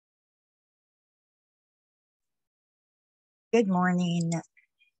Good morning.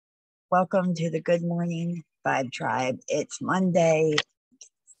 Welcome to the Good Morning Vibe Tribe. It's Monday.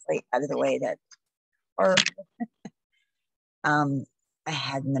 Wait, out of the way that, or I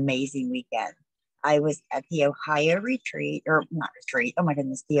had an amazing weekend. I was at the Ohio retreat, or not retreat. Oh my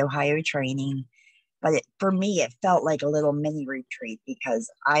goodness, the Ohio training. But for me, it felt like a little mini retreat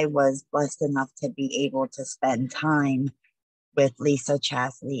because I was blessed enough to be able to spend time with Lisa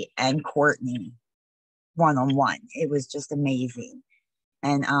Chastity and Courtney one on one. It was just amazing.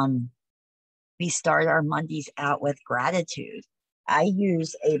 And we start our Mondays out with gratitude. I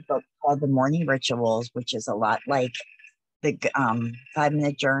use a book called The Morning Rituals, which is a lot like the 5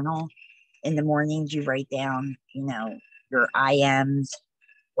 minute journal. In the mornings, you write down, your I ams,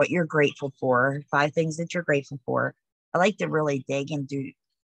 what you're grateful for, 5 things that you're grateful for. I like to really dig and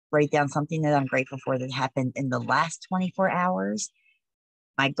write down something that I'm grateful for that happened in the last 24 hours,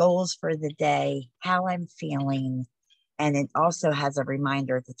 my goals for the day, how I'm feeling, and it also has a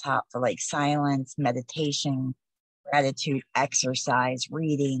reminder at the top for like silence, meditation, gratitude, exercise,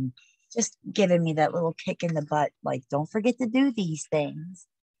 reading, just giving me that little kick in the butt. Like, don't forget to do these things.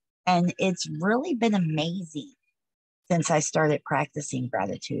 And it's really been amazing since I started practicing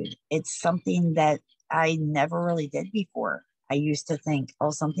gratitude. It's something that I never really did before. I used to think,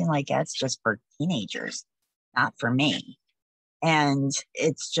 oh, something like that's just for teenagers, not for me. And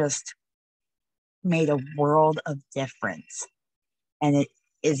it's just made a world of difference. And it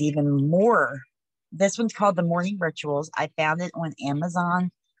is even more. This one's called The Morning Rituals. I found it on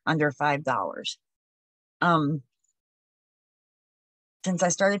Amazon under $5. Um, since I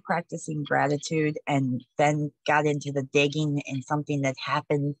started practicing gratitude and then got into the digging in something that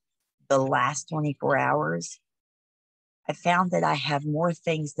happened the last 24 hours, I found that I have more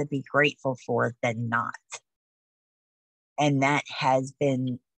things to be grateful for than not. And that has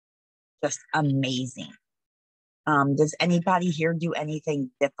been just amazing. Does anybody here do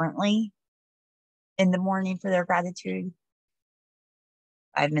anything differently in the morning for their gratitude?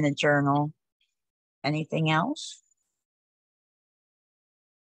 5 minute journal. Anything else?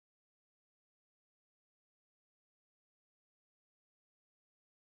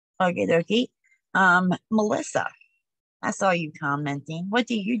 Okay, dokie. Melissa, I saw you commenting. What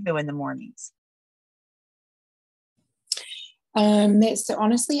do you do in the mornings? So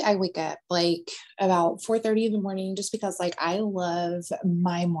honestly, I wake up like about 4:30 in the morning just because like I love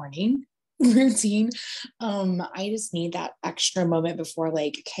my morning routine. I just need that extra moment before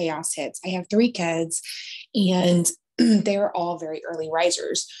like chaos hits. I have 3 kids and they're all very early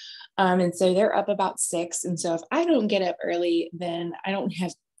risers. And so they're up about 6. And so if I don't get up early, then I don't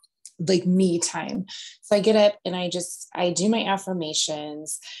have like me time. So I get up and I do my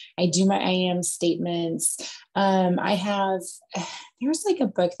affirmations. I do my I am statements. I have, there's like a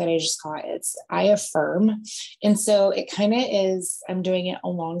book that I just got. It's I Affirm. And so it kind of is, I'm doing it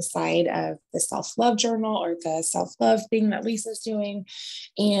alongside of the self-love journal or the self-love thing that Lisa's doing.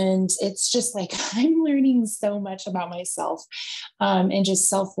 And it's just like, I'm learning so much about myself and just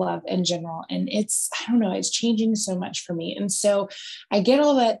self-love in general. And I don't know, it's changing so much for me. And so I get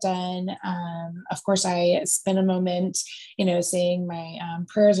all that done. Of course, I spend a moment, saying my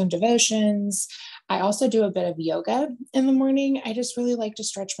prayers and devotions. I also do a bit of yoga in the morning. I just really like to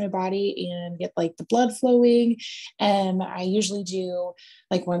stretch my body and get like the blood flowing. And I usually do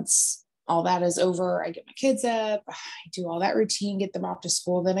like once all that is over, I get my kids up, I do all that routine, get them off to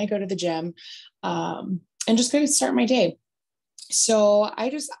school. Then I go to the gym and just go start my day. So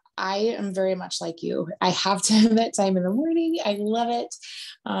I am very much like you. I have to have that time in the morning. I love it.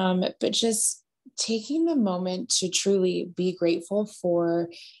 But just taking the moment to truly be grateful for,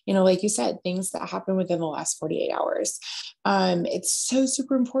 like you said, things that happen within the last 48 hours. It's so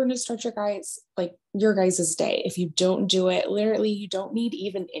super important to start your guys' day. If you don't do it, literally, you don't need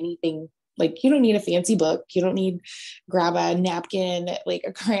even anything. Like, you don't need a fancy book. You don't need grab a napkin, like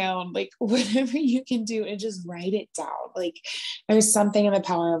a crayon, like whatever you can do and just write it down. Like there's something in the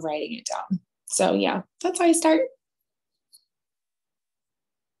power of writing it down. So yeah, that's how I start.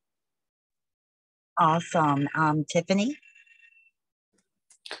 Awesome. Tiffany?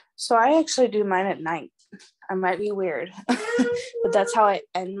 So I actually do mine at night. I might be weird, but that's how I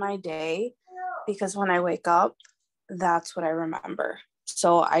end my day because when I wake up, that's what I remember.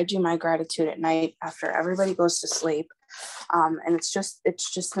 So I do my gratitude at night after everybody goes to sleep. And it's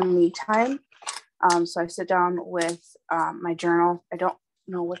just a me time. So I sit down with my journal. I don't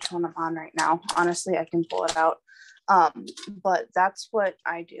know which one I'm on right now. Honestly, I can pull it out. But that's what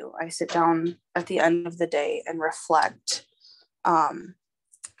I do. I sit down at the end of the day and reflect and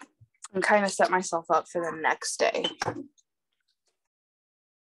kind of set myself up for the next day.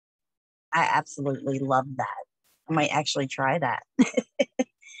 I absolutely love that. I might actually try that.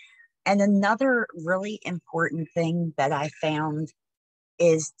 And another really important thing that I found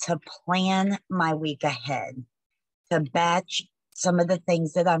is to plan my week ahead, to batch some of the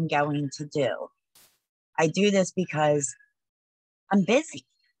things that I'm going to do. I do this because I'm busy.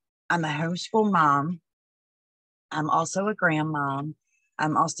 I'm a homeschool mom. I'm also a grandmom.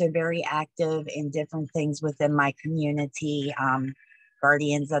 I'm also very active in different things within my community,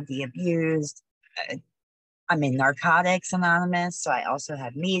 Guardians of the Abused. Uh, I'm in Narcotics Anonymous, so I also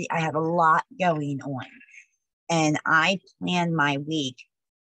have media. I have a lot going on, and I plan my week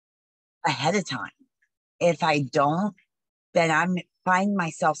ahead of time. If I don't, then I'm find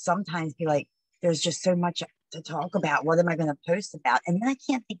myself sometimes be like, there's just so much to talk about. What am I going to post about? And then I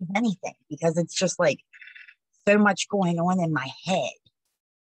can't think of anything because it's just like so much going on in my head.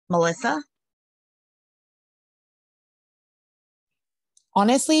 Melissa?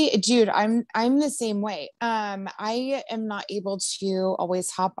 Honestly, dude, I'm the same way. I am not able to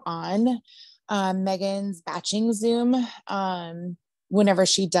always hop on Megan's batching Zoom whenever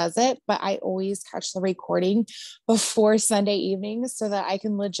she does it, but I always catch the recording before Sunday evening so that I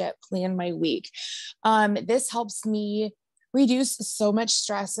can legit plan my week. This helps me reduce so much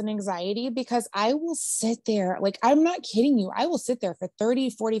stress and anxiety because I will sit there, like, I'm not kidding you. I will sit there for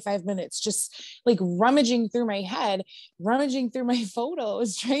 30, 45 minutes, just like rummaging through my head, rummaging through my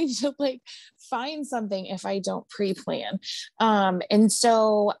photos, trying to like find something if I don't pre-plan. And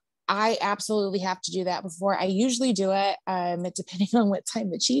so I absolutely have to do that before I usually do it. Depending on what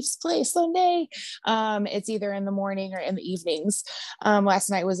time the Chiefs play Sunday. It's either in the morning or in the evenings. Last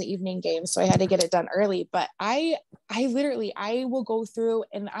night was an evening game, so I had to get it done early, but I literally, I will go through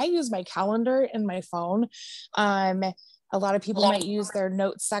and I use my calendar in my phone. A lot of people might use their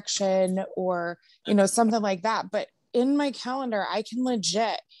notes section or, something like that. But in my calendar, I can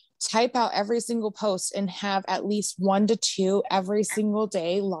legit type out every single post and have at least 1 to 2 every single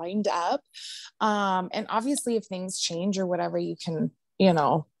day lined up. And obviously if things change or whatever, you can,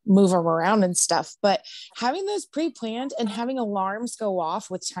 move them around and stuff. But having those pre-planned and having alarms go off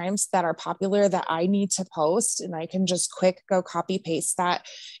with times that are popular that I need to post, and I can just quick go copy paste that,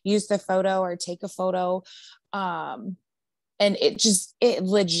 use the photo or take a photo. And it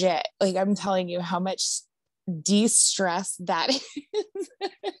legit, like, I'm telling you how much de-stress that is.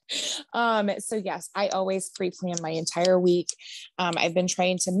 So yes, I always pre-plan my entire week. I've been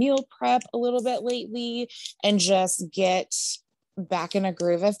trying to meal prep a little bit lately and just get back in a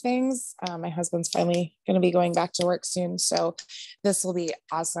groove of things. My husband's finally going to be going back to work soon, so this will be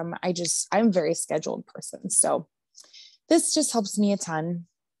awesome. I'm a very scheduled person, so this just helps me a ton.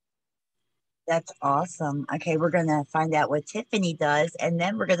 That's awesome. Okay, we're going to find out what Tiffany does, and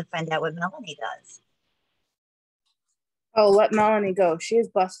then we're going to find out what Melanie does. Oh, let Melanie go. She is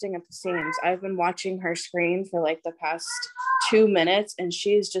busting at the seams. I've been watching her screen for like the past 2 minutes, and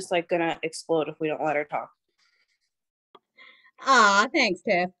she's just like gonna explode if we don't let her talk. Thanks,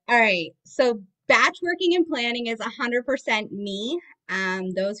 Tiff. All right. So batch working and planning is 100% me.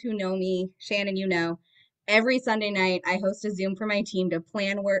 Those who know me, Shannon, every Sunday night I host a Zoom for my team to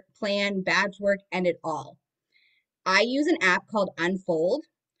plan batch work, and it all. I use an app called Unfold.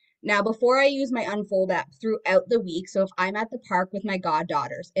 Now, before I use my Unfold app throughout the week, so if I'm at the park with my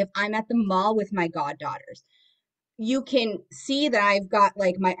goddaughters, if I'm at the mall with my goddaughters, you can see that I've got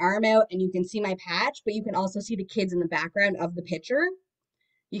like my arm out and you can see my patch, but you can also see the kids in the background of the picture.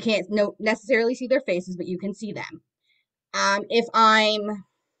 You can't necessarily see their faces, but you can see them. If I'm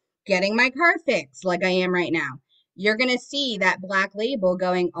getting my car fixed like I am right now, you're going to see that black label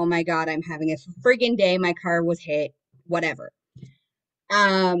going, oh my God, I'm having a friggin' day. My car was hit, whatever.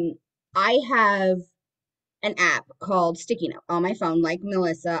 I have an app called Sticky Note on my phone, like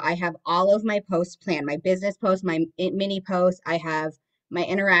Melissa. I have all of my posts planned, my business posts, my mini posts. I have my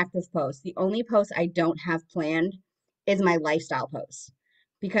interactive posts. The only post I don't have planned is my lifestyle posts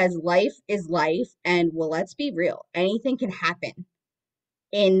because life is life. And well, let's be real, anything can happen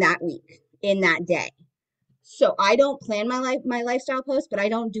in that week, in that day. So I don't plan my lifestyle post, but I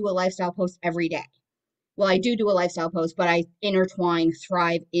don't do a lifestyle post every day. Well, I do a lifestyle post, but I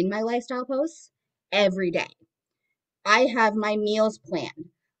thrive in my lifestyle posts every day. I have my meals planned.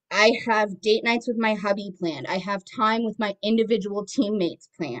 I have date nights with my hubby planned. I have time with my individual teammates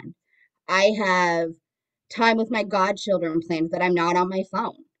planned. I have time with my godchildren planned that I'm not on my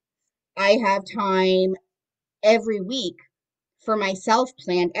phone. I have time every week for myself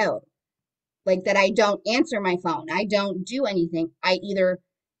planned out, like that I don't answer my phone. I don't do anything. I either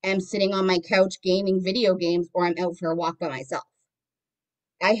am sitting on my couch gaming video games or I'm out for a walk by myself.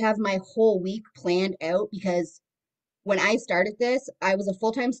 I have my whole week planned out because when I started this, I was a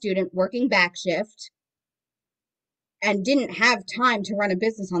full-time student working back shift. and didn't have time to run a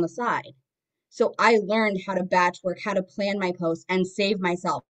business on the side. So I learned how to batch work, how to plan my posts and save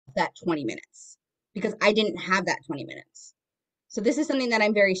myself that 20 minutes because I didn't have that 20 minutes. So this is something that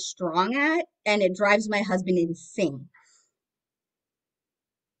I'm very strong at, and it drives my husband insane.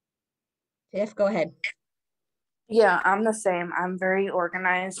 Tiff, go ahead. Yeah, I'm the same. I'm very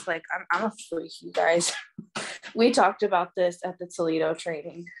organized. Like I'm a freak, you guys. We talked about this at the Toledo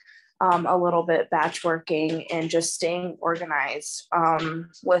training, a little bit, batch working and just staying organized. I'm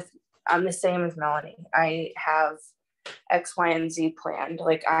the same as Melanie. I have X, Y, and Z planned.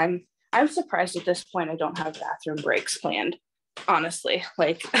 Like I'm surprised at this point I don't have bathroom breaks planned, honestly.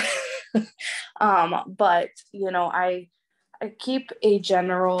 Like, but you know, I keep a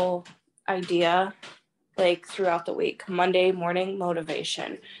general idea like throughout the week. Monday morning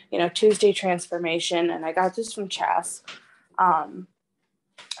motivation, you know, Tuesday transformation, and I got this from Chas.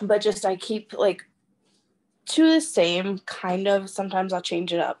 But just I keep like to the same kind of, sometimes I'll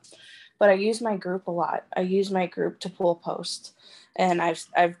change it up, but I use my group a lot. I use my group to pull posts, and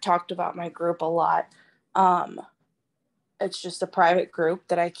I've talked about my group a lot. It's just a private group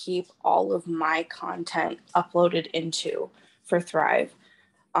that I keep all of my content uploaded into for Thrive.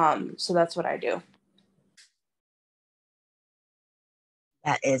 So that's what I do.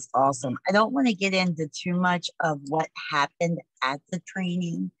 That is awesome. I don't want to get into too much of what happened at the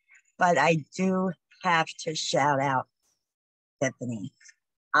training, but I do have to shout out Tiffany.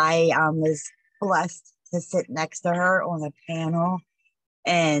 I was blessed to sit next to her on a panel,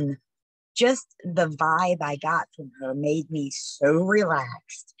 and just the vibe I got from her made me so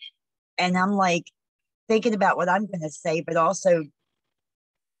relaxed. And I'm like thinking about what I'm going to say, but also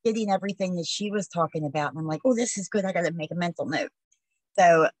getting everything that she was talking about. And I'm like, oh, this is good. I got to make a mental note.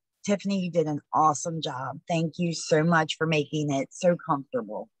 So, Tiffany, you did an awesome job. Thank you so much for making it so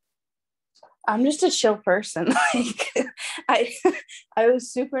comfortable. I'm just a chill person. Like I was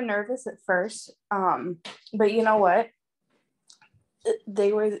super nervous at first. But you know what?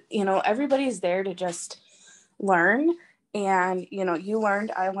 They were, you know, everybody's there to just learn. And, you know, you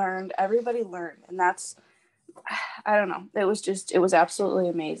learned, I learned, everybody learned. And that's, I don't know. It was absolutely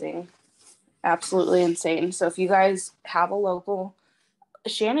amazing. Absolutely insane. So if you guys have a local,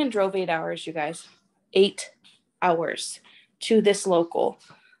 Shannon drove 8 hours, you guys, 8 hours to this local.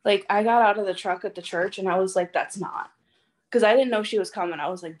 Like I got out of the truck at the church and I was like, that's not, because I didn't know she was coming. I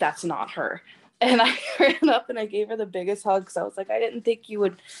was like, that's not her. And I ran up and I gave her the biggest hug. So I was like, I didn't think you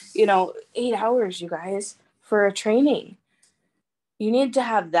would, you know, 8 hours, you guys, for a training. You need to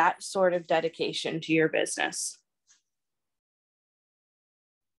have that sort of dedication to your business.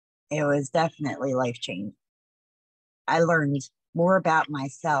 It was definitely life-changing. I learned more about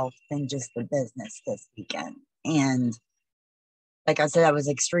myself than just the business this weekend. And like I said, I was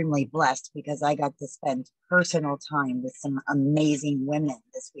extremely blessed because I got to spend personal time with some amazing women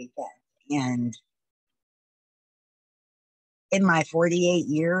this weekend. And in my 48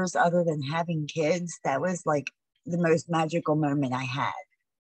 years, other than having kids, that was like the most magical moment I had.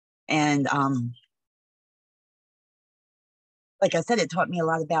 And like I said, it taught me a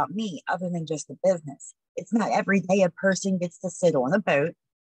lot about me other than just the business. It's not every day a person gets to sit on a boat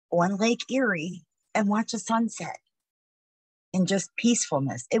on Lake Erie and watch a sunset and just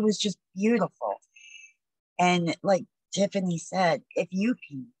peacefulness. It was just beautiful. And like Tiffany said, if you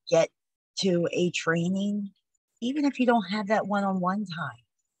can get to a training, even if you don't have that one-on-one time,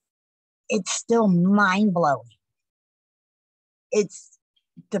 it's still mind-blowing. It's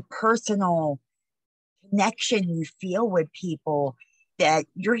the personal connection you feel with people that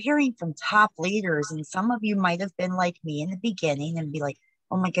you're hearing from top leaders. And some of you might have been like me in the beginning and be like,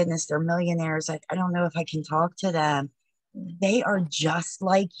 oh my goodness, they're millionaires. I don't know if I can talk to them. They are just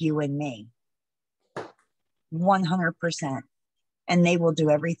like you and me, 100%. And they will do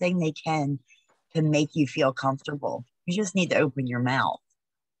everything they can to make you feel comfortable. You just need to open your mouth.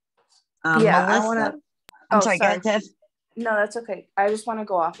 Yeah, Melissa, I want to. I'm sorry, go ahead, Tiff. No, that's okay. I just want to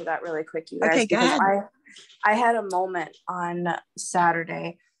go off of that really quick, you guys, Okay, go because ahead. I had a moment on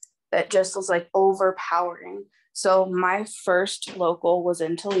Saturday that just was like overpowering. So my first local was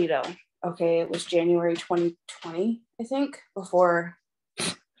in Toledo. Okay, it was January 2020, I think, before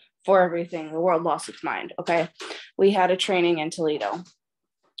everything, the world lost its mind. Okay, we had a training in Toledo.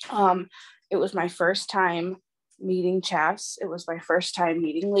 It was my first time meeting Chas. It was my first time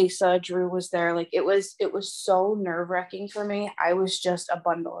meeting Lisa. Drew was there. Like it was so nerve-wracking for me. I was just a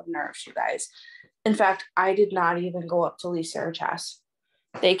bundle of nerves, you guys. In fact, I did not even go up to Lisa or Chas.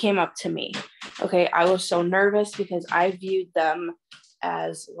 They came up to me. Okay, I was so nervous because I viewed them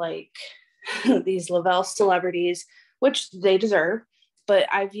as like these Lavelle celebrities, which they deserve, but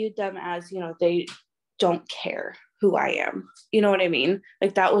I viewed them as, you know, they don't care. who I am. You know what I mean?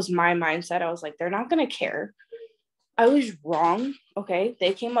 Like, that was my mindset. I was like, they're not going to care. I was wrong. Okay.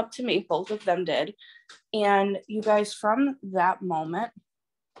 They came up to me. Both of them did. And you guys, from that moment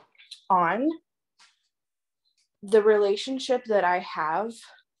on, the relationship that I have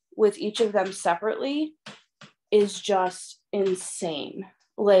with each of them separately is just insane.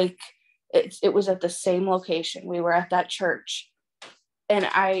 Like, it was at the same location. We were at that church, and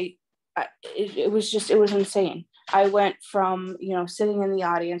it was insane. I went from, sitting in the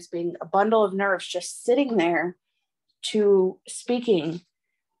audience, being a bundle of nerves, just sitting there, to speaking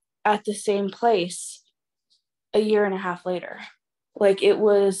at the same place a year and a half later. Like, it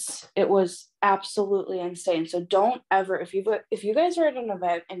was absolutely insane. So don't ever, if you guys are at an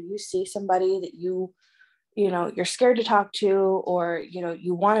event and you see somebody that you're scared to talk to, or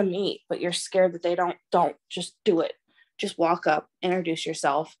you want to meet but you're scared that they don't just do it. Just walk up, introduce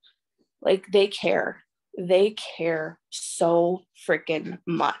yourself. Like, they care so freaking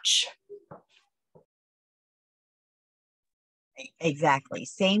much. Exactly.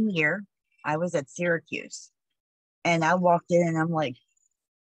 Same year, I was at Syracuse, and I walked in and I'm like,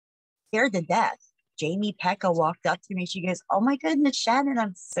 scared to death. Jamie Pecca walked up to me. She goes, "Oh my goodness, Shannon,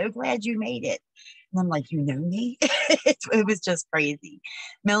 I'm so glad you made it." And I'm like, "You know me?" It was just crazy.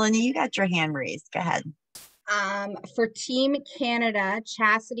 Melanie, you got your hand raised. Go ahead. For Team Canada,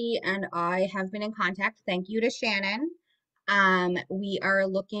 Chastity and I have been in contact. Thank you to Shannon. We are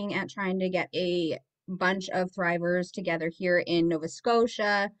looking at trying to get a bunch of Thrivers together here in Nova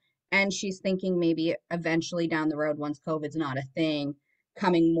Scotia, and she's thinking maybe eventually down the road, once COVID's not a thing,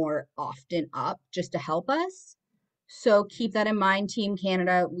 coming more often up just to help us. So keep that in mind, Team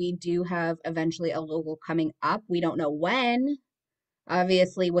Canada. We do have eventually a local coming up. We don't know when.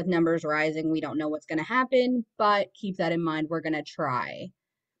 Obviously, with numbers rising, we don't know what's going to happen, but keep that in mind. We're going to try.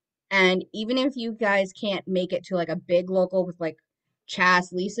 And even if you guys can't make it to like a big local with like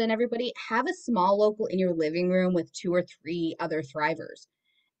Chas, Lisa, and everybody, have a small local in your living room with 2 or 3 other Thrivers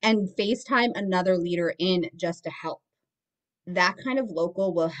and FaceTime another leader in just to help. That kind of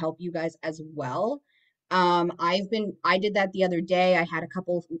local will help you guys as well. I did that the other day. I had a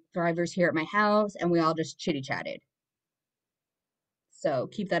couple Thrivers here at my house and we all just chitty chatted. So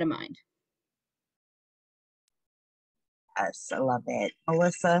keep that in mind. Yes, I love it.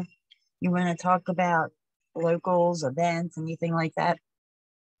 Melissa, you want to talk about locals, events, anything like that?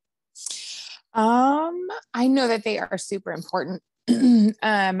 I know that they are super important.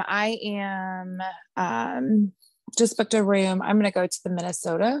 I am just booked a room. I'm going to go to the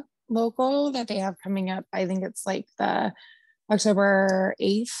Minnesota local that they have coming up. I think it's like the October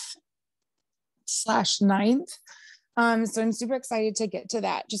 8th/9th. So I'm super excited to get to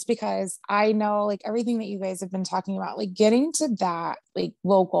that, just because I know like everything that you guys have been talking about, like getting to that like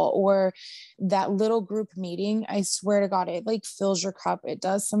local or that little group meeting, I swear to God, it like fills your cup. It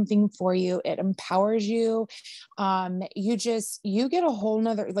does something for you. It empowers you. You get a whole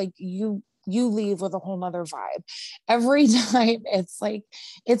nother, like you leave with a whole nother vibe every time.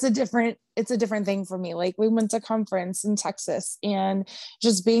 It's a different thing for me. Like, we went to conference in Texas, and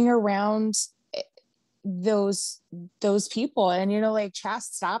just being around those people, and like Chas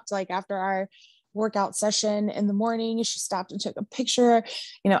stopped like after our workout session in the morning. She stopped and took a picture,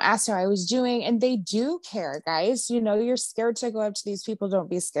 asked how I was doing, and they do care, guys. You're scared to go up to these people. Don't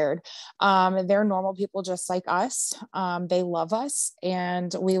be scared. They're normal people just like us. They love us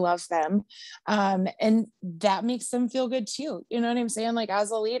and we love them, and that makes them feel good too. You know what I'm saying? Like, as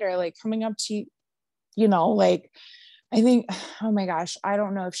a leader, like coming up to like, I think, oh my gosh, I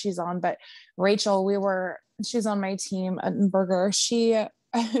don't know if she's on, but Rachel, she's on my team at Burger. She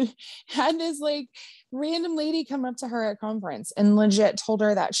had this like random lady come up to her at conference and legit told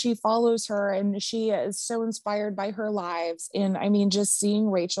her that she follows her and she is so inspired by her lives. And I mean, just seeing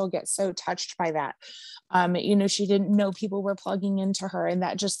Rachel get so touched by that, she didn't know people were plugging into her, and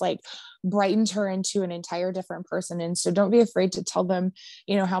that just like brightened her into an entire different person. And so don't be afraid to tell them,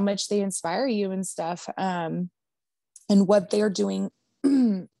 how much they inspire you and stuff. And what they're doing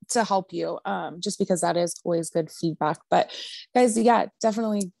to help you, just because that is always good feedback. But guys, yeah,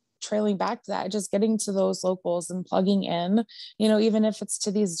 definitely trailing back to that, just getting to those locals and plugging in, even if it's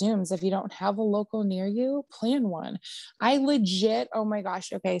to these Zooms. If you don't have a local near you, plan one. I legit, oh my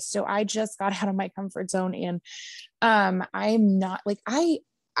gosh, okay, so I just got out of my comfort zone, and I'm not like,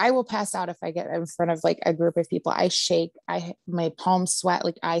 I will pass out if I get in front of like a group of people. I shake, my palms sweat,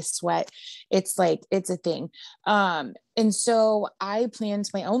 like I sweat. It's like, it's a thing. And so I planned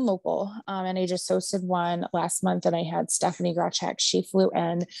my own local, and I just hosted one last month, and I had Stephanie Grachek. She flew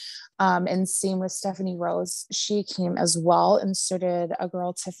in, and same with Stephanie Rose. She came as well. And so did a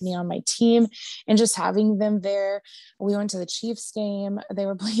girl, Tiffany, on my team, and just having them there. We went to the Chiefs game. They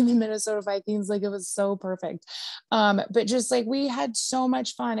were playing the Minnesota Vikings. Like, it was so perfect. But just like, we had so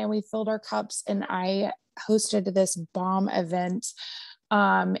much fun, and we filled our cups, and I hosted this bomb event.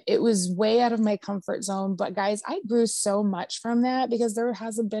 It was way out of my comfort zone, but guys, I grew so much from that because there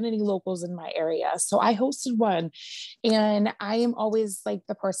hasn't been any locals in my area. So I hosted one, and I am always like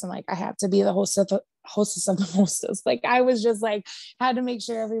the person, like, I have to be the hostess of the hostess. Like, I was just like, had to make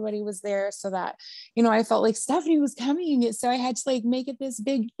sure everybody was there so that, I felt like Stephanie was coming. So I had to like make it this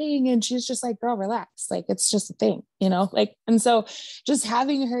big thing. And she's just like, girl, relax. Like, it's just a thing, like, and so just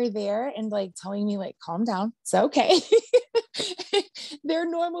having her there and like telling me like, calm down. It's okay. They're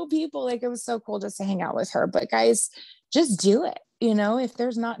normal people. Like, it was so cool just to hang out with her. But guys, just do it. If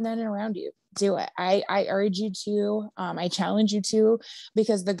there's not none around you, do it. I urge you to, I challenge you to,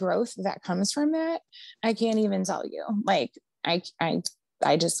 because the growth that comes from that, I can't even tell you. Like, I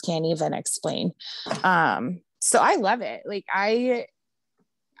just can't even explain. So I love it. Like, I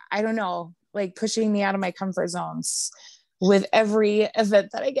don't know, like, pushing me out of my comfort zones with every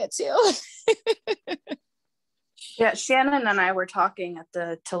event that I get to. Yeah, Shannon and I were talking at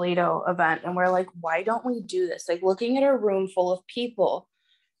the Toledo event, and we're like, why don't we do this? Like, looking at a room full of people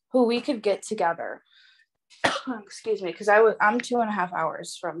who we could get together. Excuse me, because I'm 2.5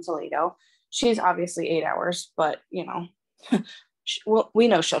 hours from Toledo. She's obviously 8 hours, but we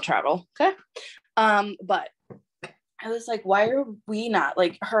know she'll travel. Okay. But I was like, why are we not,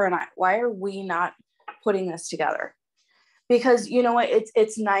 like, her and I, why are we not putting this together? Because you know what,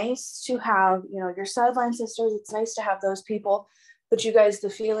 it's nice to have, your sideline sisters. It's nice to have those people, but you guys, the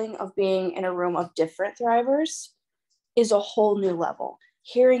feeling of being in a room of different thrivers is a whole new level.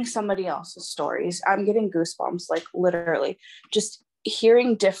 Hearing somebody else's stories, I'm getting goosebumps, like, literally just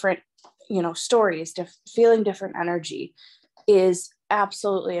hearing different, stories, feeling different energy is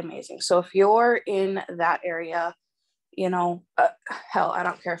absolutely amazing. So if you're in that area, hell, I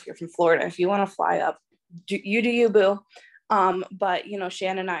don't care if you're from Florida, if you want to fly up, do you, boo. But,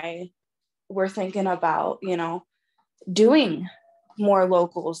 Shannon and I were thinking about, doing more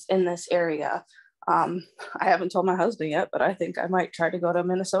locals in this area. I haven't told my husband yet, but I think I might try to go to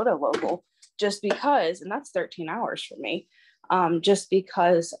Minnesota local just because, and that's 13 hours for me, just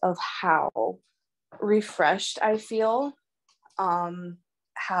because of how refreshed I feel,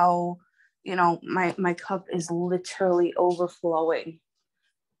 how, my cup is literally overflowing.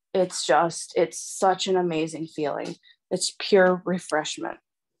 It's such an amazing feeling. It's pure refreshment.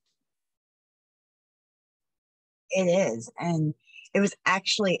 It is. And it was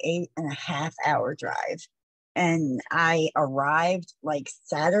actually 8.5 hour drive. And I arrived like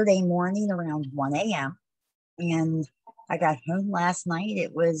Saturday morning around 1 a.m. And I got home last night.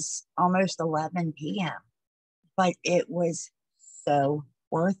 It was almost 11 p.m. But it was so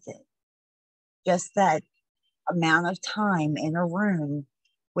worth it. Just that amount of time in a room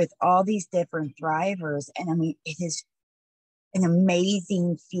with all these different thrivers. And I mean, it is an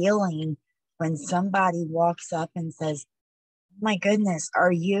amazing feeling when somebody walks up and says, my goodness,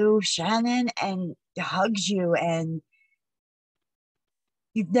 are you Shannon? And hugs you, and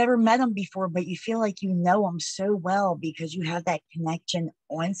you've never met them before, but you feel like you know them so well because you have that connection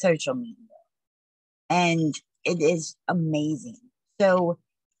on social media. And it is amazing. So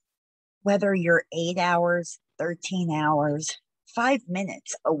whether you're 8 hours, 13 hours, 5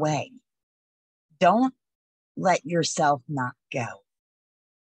 minutes away, don't let yourself not go.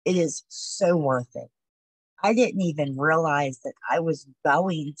 It is so worth it. I didn't even realize that I was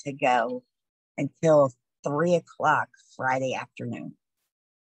going to go until 3 o'clock Friday afternoon.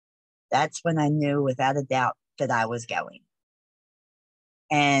 That's when I knew without a doubt that I was going.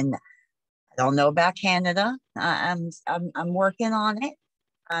 And I don't know about Canada. I'm working on it.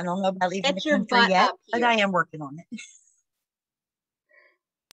 I don't know about leaving Get the your country butt yet, up but here. I am working on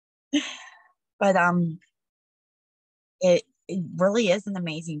it. But it really is an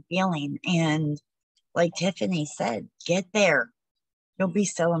amazing feeling. And like Tiffany said, get there. You'll be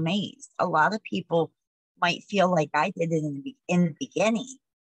so amazed. A lot of people might feel like I did it in the beginning.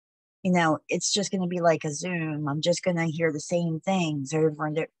 It's just going to be like a Zoom. I'm just going to hear the same things over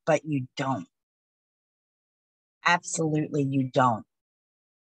and over, but you don't. Absolutely, you don't.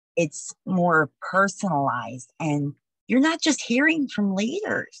 It's more personalized, and you're not just hearing from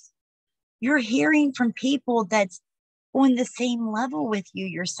leaders. You're hearing from people that's on the same level with you,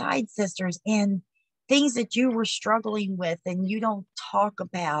 your side sisters, and things that you were struggling with and you don't talk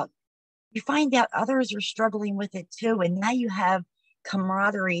about. you find out others are struggling with it too. And now you have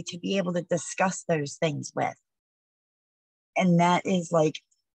camaraderie to be able to discuss those things with. And that is like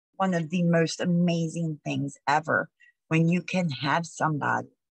one of the most amazing things ever, when you can have somebody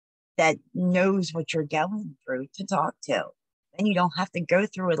that knows what you're going through to talk to. Then you don't have to go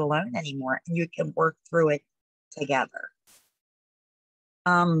through it alone anymore, and you can work through it together.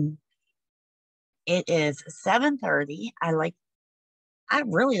 It is 7:30. I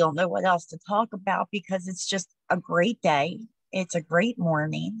really don't know what else to talk about because it's just a great day. It's a great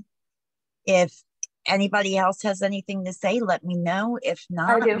morning. If anybody else has anything to say, let me know. If I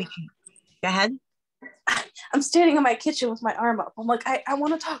not, do. we can go ahead. I'm standing in my kitchen with my arm up. I'm like, I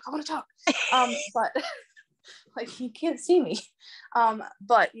want to talk. But like, you can't see me.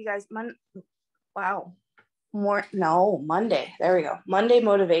 But you guys, Monday. There we go. Monday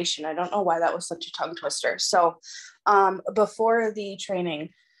motivation. I don't know why that was such a tongue twister. So, before the training,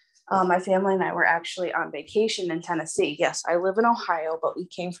 my family and I were actually on vacation in Tennessee. Yes, I live in Ohio, but we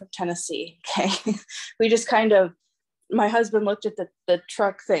came from Tennessee. Okay. We just kind of, my husband looked at the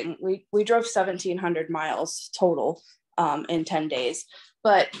truck thing. We drove 1,700 miles total in 10 days.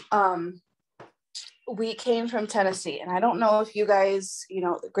 But we came from Tennessee. And I don't know if you guys,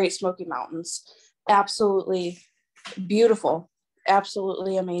 the Great Smoky Mountains, absolutely beautiful,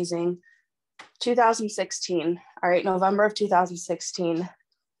 absolutely amazing. 2016, all right, November of 2016,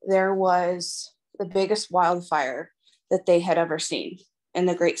 there was the biggest wildfire that they had ever seen in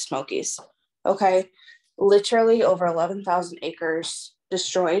the Great Smokies. Okay. Literally over 11,000 acres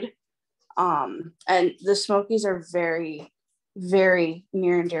destroyed. And the Smokies are very, very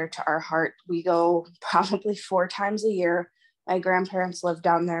near and dear to our heart. We go probably 4 times a year. My grandparents lived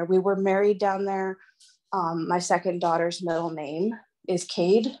down there. We were married down there. My second daughter's middle name is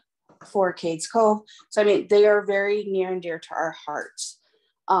Cade, for Cade's Cove. So, I mean, they are very near and dear to our hearts.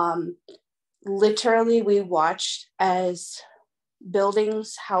 Literally, we watched as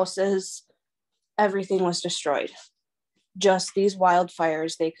buildings, houses, everything was destroyed. Just these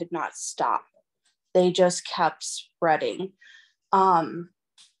wildfires, they could not stop. They just kept spreading. And,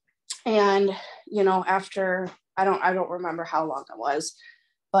 after, I don't remember how long it was,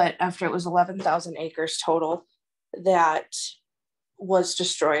 but after it was 11,000 acres total that was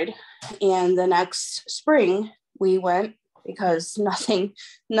destroyed. And the next spring we went, because nothing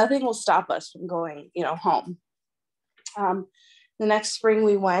will stop us from going, home. The next spring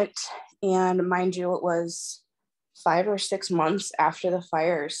we went, and mind you, it was 5 or 6 months after the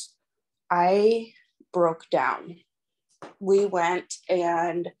fires. I broke down. We went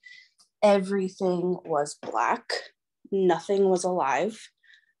and everything was black. Nothing was alive.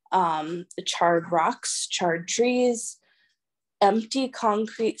 Charred rocks, charred trees, empty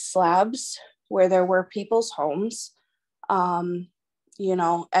concrete slabs where there were people's homes,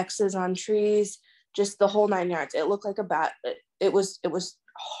 X's on trees, just the whole 9 yards. It looked like a bat. It was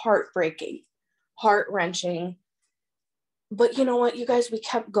heartbreaking, heart-wrenching. But you know what, you guys, we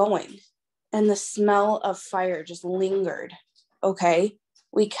kept going, and the smell of fire just lingered. Okay,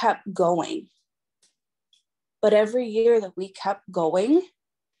 we kept going. But every year that we kept going,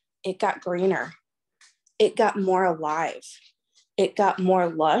 it got greener. It got more alive. It got more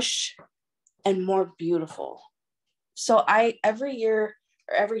lush and more beautiful. So every year,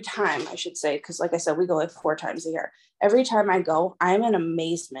 or every time I should say, because like I said, we go like 4 times a year. Every time I go, I'm in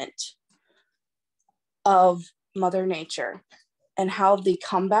amazement of Mother Nature and how the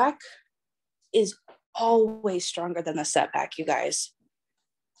comeback is always stronger than the setback, you guys.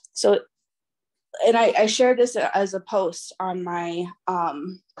 So, and I shared this as a post on my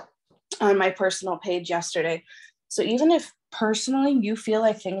personal page yesterday. So even if personally you feel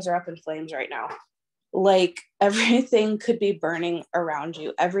like things are up in flames right now, like everything could be burning around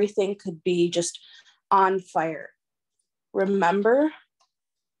you, everything could be just on fire, remember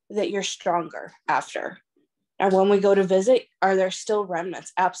that you're stronger after. And when we go to visit, are there still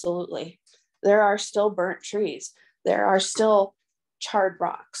remnants? Absolutely. There are still burnt trees. There are still charred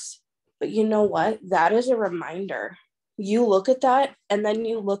rocks. But you know what? That is a reminder. You look at that, and then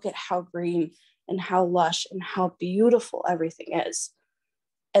you look at how green and how lush and how beautiful everything is.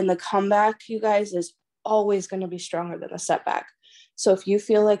 And the comeback, you guys, is always going to be stronger than the setback. So if you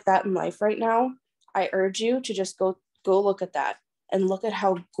feel like that in life right now, I urge you to just go look at that and look at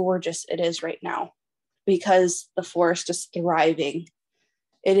how gorgeous it is right now, because the forest is thriving.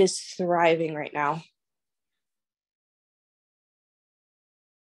 It is thriving right now.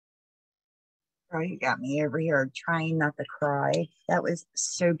 Oh, you got me over here trying not to cry. That was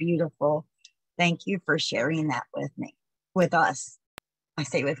so beautiful. Thank you for sharing that with us. I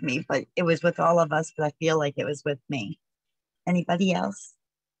say with me, but it was with all of us, but I feel like it was with me. Anybody else?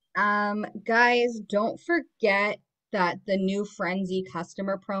 Guys, don't forget that the new Frenzy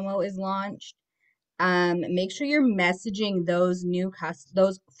customer promo is launched. Make sure you're messaging those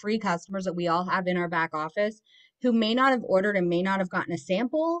those free customers that we all have in our back office who may not have ordered and may not have gotten a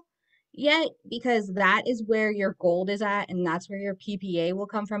sample yet, because that is where your gold is at, and that's where your PPA will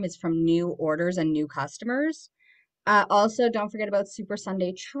come from, is from new orders and new customers. Also, don't forget about Super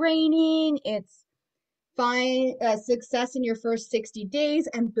Sunday training. It's find success in your first 60 days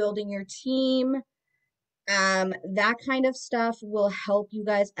and building your team. That kind of stuff will help you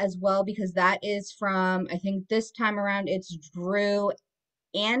guys as well, because that is from, I think this time around, it's Drew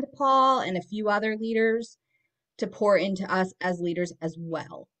and Paul and a few other leaders to pour into us as leaders as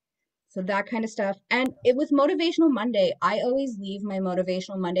well. So that kind of stuff. And with Motivational Monday, I always leave my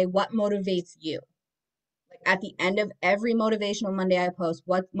Motivational Monday, what motivates you? Like at the end of every Motivational Monday I post,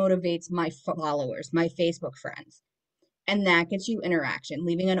 what motivates my followers, my Facebook friends? And that gets you interaction,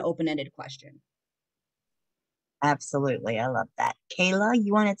 leaving an open-ended question. Absolutely. I love that. Kayla,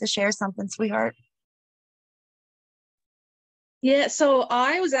 you wanted to share something, sweetheart? Yeah, so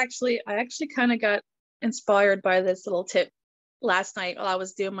I actually kind of got inspired by this little tip last night while I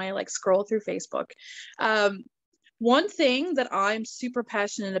was doing my like scroll through Facebook. One thing that I'm super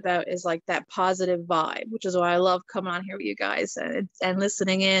passionate about is like that positive vibe, which is why I love coming on here with you guys and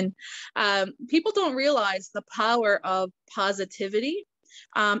listening in. People don't realize the power of positivity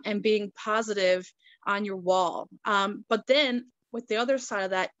and being positive on your wall. But then with the other side of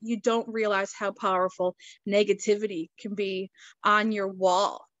that, you don't realize how powerful negativity can be on your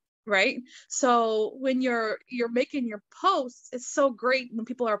wall. Right. So when you're making your posts, it's so great when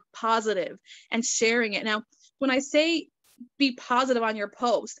people are positive and sharing it. Now, when I say be positive on your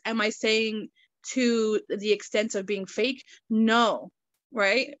post, am I saying to the extent of being fake? No,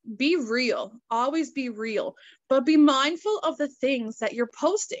 right? Be real, always be real, but be mindful of the things that you're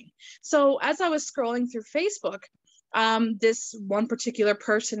posting. So as I was scrolling through Facebook, this one particular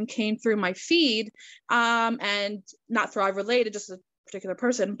person came through my feed, and not Thrive related, just a particular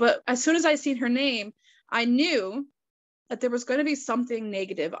person. But as soon as I seen her name, I knew that there was going to be something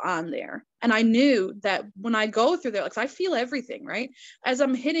negative on there. And I knew that when I go through there, like I feel everything, right? As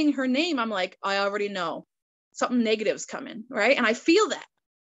I'm hitting her name, I'm like, I already know something negative's coming, right? And I feel that.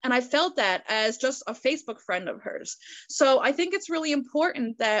 And I felt that as just a Facebook friend of hers. So I think it's really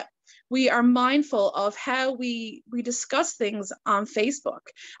important that we are mindful of how we discuss things on Facebook,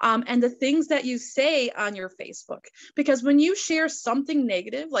 and the things that you say on your Facebook. Because when you share something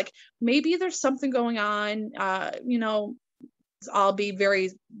negative, like maybe there's something going on, I'll be very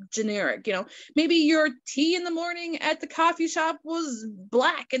generic, maybe your tea in the morning at the coffee shop was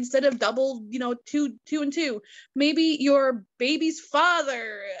black instead of double, two and two. Maybe your baby's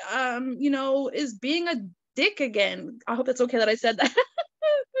father, is being a dick again. I hope that's okay that I said that.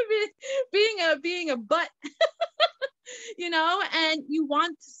 being a butt, and you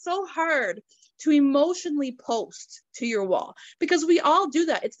want so hard to emotionally post to your wall, because we all do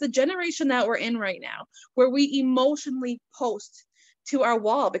that. It's the generation that we're in right now, where we emotionally post to our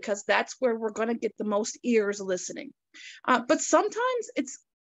wall because that's where we're going to get the most ears listening. But sometimes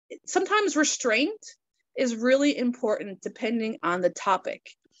restraint is really important depending on the topic.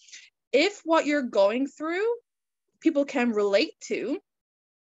 If what you're going through, people can relate to,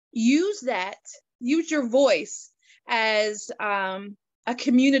 use your voice as a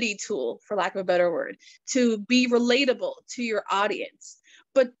community tool, for lack of a better word, to be relatable to your audience.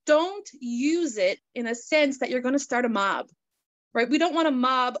 But don't use it in a sense that you're going to start a mob, right? We don't want a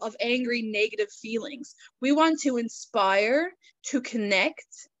mob of angry, negative feelings. We want to inspire, to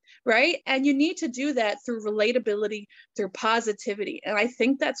connect, right? And you need to do that through relatability, through positivity. And I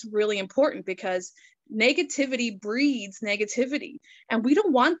think that's really important, because negativity breeds negativity, and we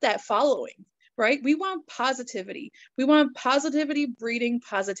don't want that following, right? We want positivity. We want positivity breeding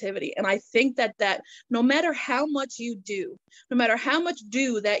positivity. And I think that no matter how much you do, no matter how much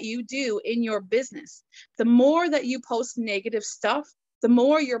that you do in your business, the more that you post negative stuff, the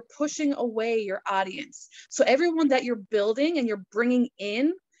more you're pushing away your audience. So everyone that you're building and you're bringing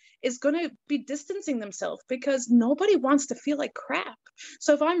in is going to be distancing themselves, because nobody wants to feel like crap.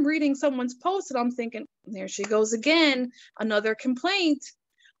 So if I'm reading someone's post and I'm thinking, there she goes again, another complaint,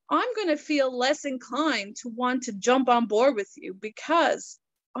 I'm going to feel less inclined to want to jump on board with you, because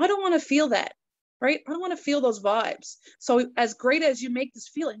I don't want to feel that, right? I don't want to feel those vibes. So as great as you make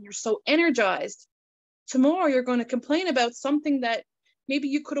this feeling, you're so energized, tomorrow you're going to complain about something that maybe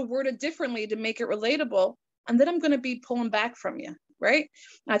you could have worded differently to make it relatable. And then I'm going to be pulling back from you. Right?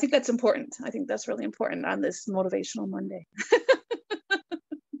 And I think that's important. I think that's really important on this Motivational Monday.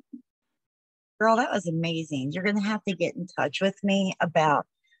 Girl, that was amazing. You're going to have to get in touch with me about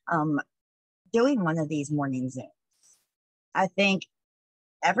doing one of these morning Zooms. I think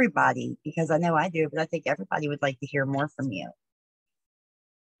everybody, because I know I do, but I think everybody would like to hear more from you.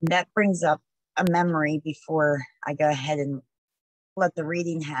 That brings up a memory before I go ahead and let the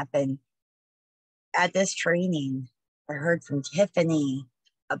reading happen. At this training, I heard from Tiffany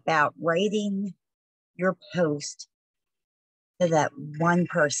about writing your post to that one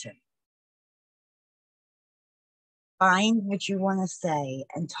person. Find what you want to say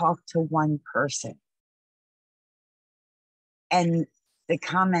and talk to one person. And the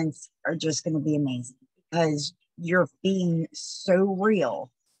comments are just going to be amazing because you're being so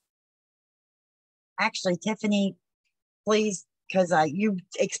real. Actually, Tiffany, please, because you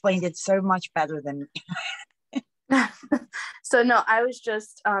explained it so much better than me. So no, I was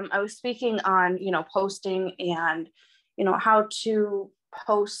just I was speaking on, posting and how to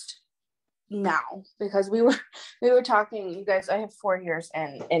post now, because we were talking, you guys, I have 4 years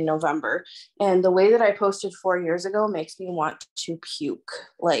in November, and the way that I posted 4 years ago makes me want to puke.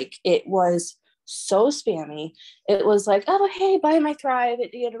 Like, it was so spammy. It was like, oh, hey, buy my Thrive.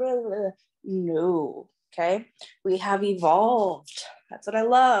 No. Okay, we have evolved. That's what I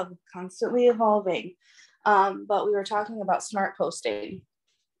love, constantly evolving. But we were talking about smart posting,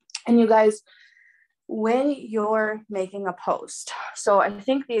 and you guys, when you're making a post, so I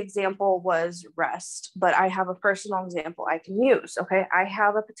think the example was rest, but I have a personal example I can use. Okay, I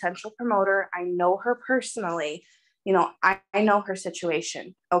have a potential promoter. I know her personally. I know her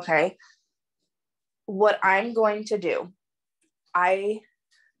situation. Okay, what I'm going to do, I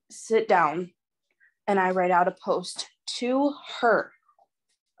sit down and I write out a post to her.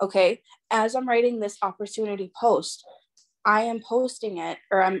 Okay, as I'm writing this opportunity post, I am posting it,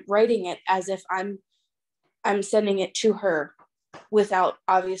 or I'm writing it as if I'm sending it to her, without,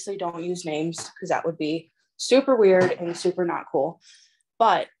 obviously don't use names because that would be super weird and super not cool.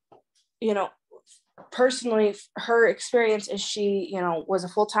 But, personally, her experience is she, was a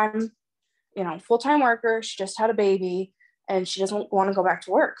full-time worker. She just had a baby and she doesn't want to go back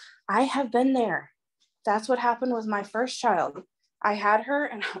to work. I have been there. That's what happened with my first child. I had her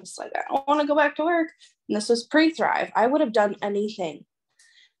and I was like, I don't want to go back to work. And this was pre-Thrive. I would have done anything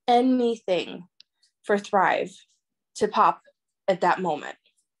for Thrive to pop at that moment.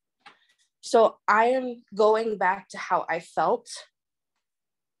 So I am going back to how I felt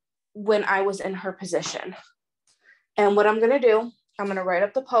when I was in her position. And what I'm going to do, I'm going to write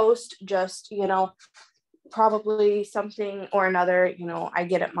up the post, just, probably something or another, I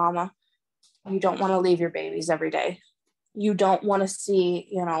get it, mama. You don't want to leave your babies every day. You don't want to see,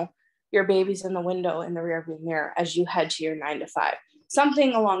 your babies in the window in the rearview mirror as you head to your 9 to 5.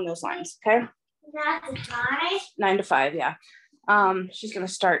 Something along those lines, okay? 9 to 5? 9 to 5, yeah. She's going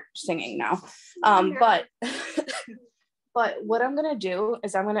to start singing now. But what I'm going to do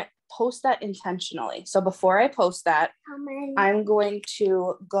is I'm going to post that intentionally. So before I post that, I'm going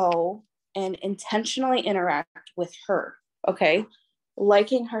to go and intentionally interact with her, okay?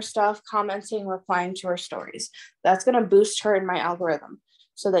 Liking her stuff, commenting, replying to her stories. That's going to boost her in my algorithm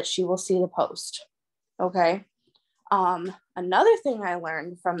so that she will see the post, okay? Another thing I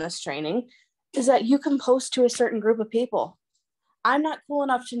learned from this training is that you can post to a certain group of people. I'm not cool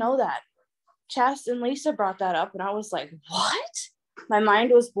enough to know that. Chas and Lisa brought that up and I was like, what? My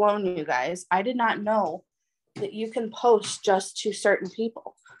mind was blown, you guys. I did not know that you can post just to certain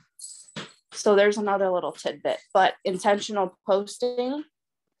people. So there's another little tidbit, but intentional posting,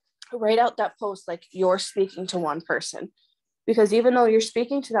 write out that post like you're speaking to one person, because even though you're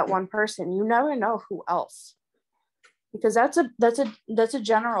speaking to that one person, you never know who else, because that's a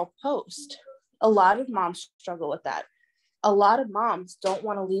general post. A lot of moms struggle with that. A lot of moms don't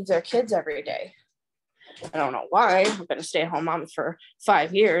want to leave their kids every day. I don't know why. I've been a stay-at-home mom for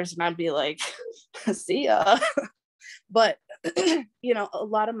 5 years and I'd be like, see ya. But, a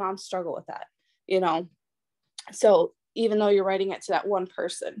lot of moms struggle with that, So even though you're writing it to that one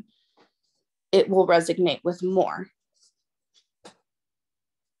person, it will resonate with more.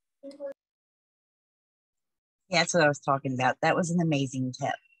 Yeah, that's what I was talking about. That was an amazing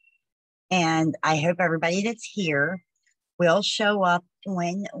tip. And I hope everybody that's here will show up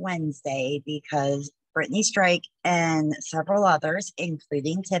on Wednesday, because Brittany Strike and several others,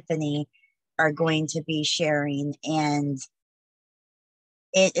 including Tiffany, are going to be sharing, and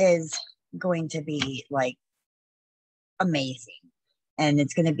it is going to be like amazing. And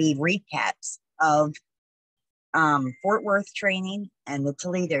it's going to be recaps of Fort Worth training and the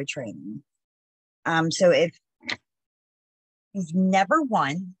Toledo training. So if you've never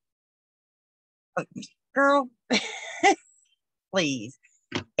won, girl, please,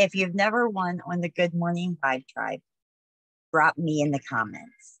 if you've never won on the Good Morning Vibe Tribe, drop me in the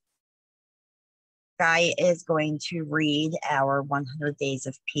comments. Skye is going to read our 100 Days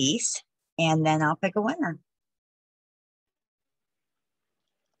of Peace, and then I'll pick a winner.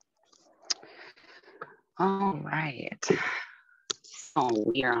 All right. So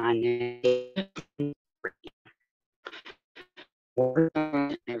we are on day 3.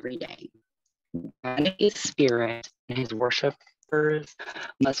 Worship every day. God is spirit, and his worshipers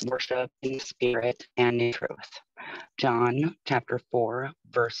must worship in spirit and in truth. John chapter 4,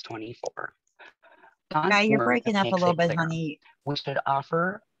 verse 24. Skye, you're breaking up a little bit, honey. We should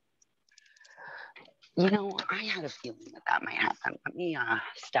offer. You know, I had a feeling that might happen. Let me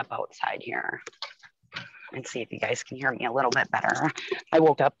step outside here and see if you guys can hear me a little bit better. I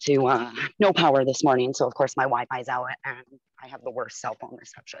woke up to no power this morning, so of course my Wi-Fi's out and I have the worst cell phone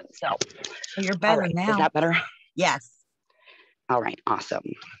reception. So you're better now. Is that better? Yes. All right, awesome.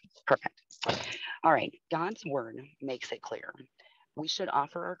 Perfect. All right, God's word makes it clear. We should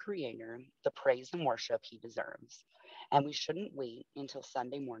offer our Creator the praise and worship he deserves, and we shouldn't wait until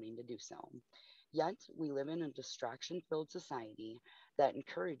Sunday morning to do so. Yet, we live in a distraction-filled society that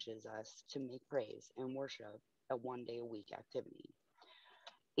encourages us to make praise and worship a one-day-a-week activity.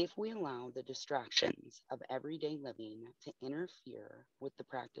 If we allow the distractions of everyday living to interfere with the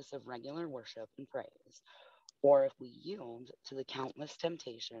practice of regular worship and praise, or if we yield to the countless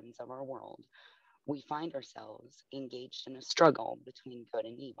temptations of our world, we find ourselves engaged in a struggle between good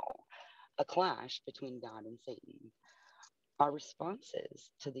and evil, a clash between God and Satan. Our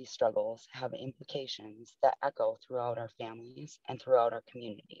responses to these struggles have implications that echo throughout our families and throughout our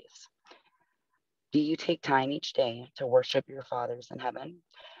communities. Do you take time each day to worship your fathers in heaven?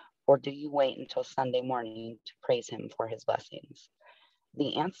 Or do you wait until Sunday morning to praise him for his blessings?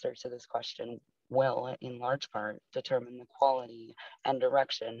 The answer to this question will, in large part, determine the quality and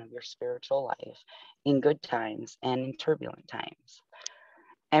direction of your spiritual life in good times and in turbulent times.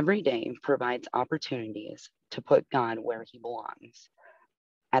 Every day provides opportunities to put God where he belongs,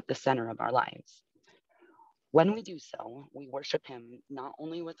 at the center of our lives. When we do so, we worship him not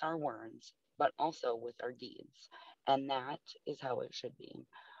only with our words, but also with our deeds. And that is how it should be.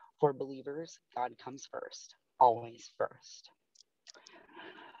 For believers, God comes first, always first.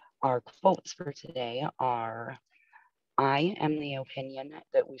 Our quotes for today are, I am the opinion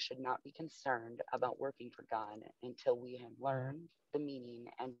that we should not be concerned about working for God until we have learned the meaning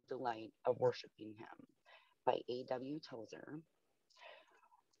and delight of worshiping him, by A.W. Tozer.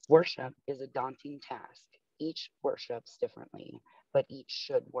 Worship is a daunting task. Each worships differently, but each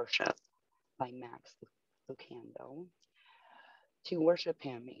should worship, by Max Lucado. To worship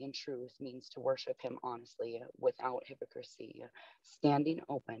him in truth means to worship him honestly, without hypocrisy, standing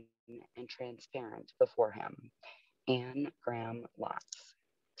open and transparent before him. Anne Graham Lotz.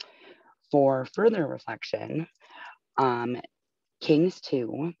 For further reflection, Kings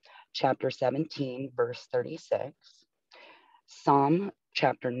 2, chapter 17, verse 36, Psalm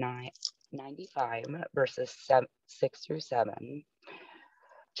chapter 95, verses 6 through 7,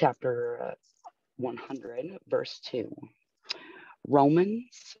 chapter 100, verse 2,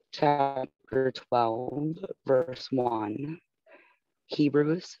 Romans chapter 12, verse 1,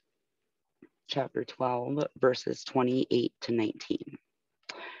 Hebrews chapter 12, verses 28 to 19.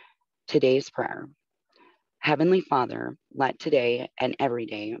 Today's prayer. Heavenly Father, let today and every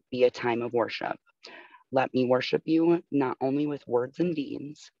day be a time of worship. Let me worship you not only with words and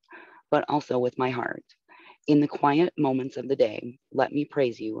deeds, but also with my heart. In the quiet moments of the day, let me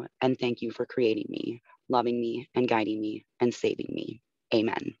praise you and thank you for creating me, loving me and guiding me and saving me.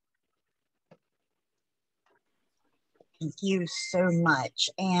 Amen. Thank you so much.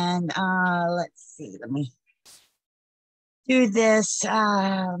 And let's see, let me do this.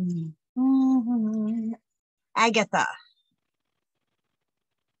 Agatha,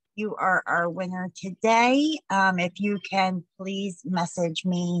 you are our winner today. If you can please message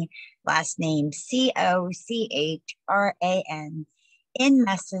me, last name Cochran, in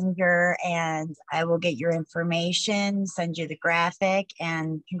Messenger, and I will get your information, send you the graphic,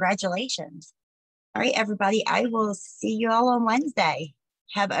 and congratulations. All right, everybody, I will see you all on Wednesday.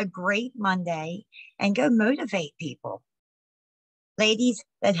 Have a great Monday and go motivate people. Ladies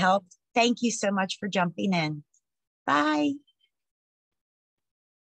that helped, thank you so much for jumping in. Bye.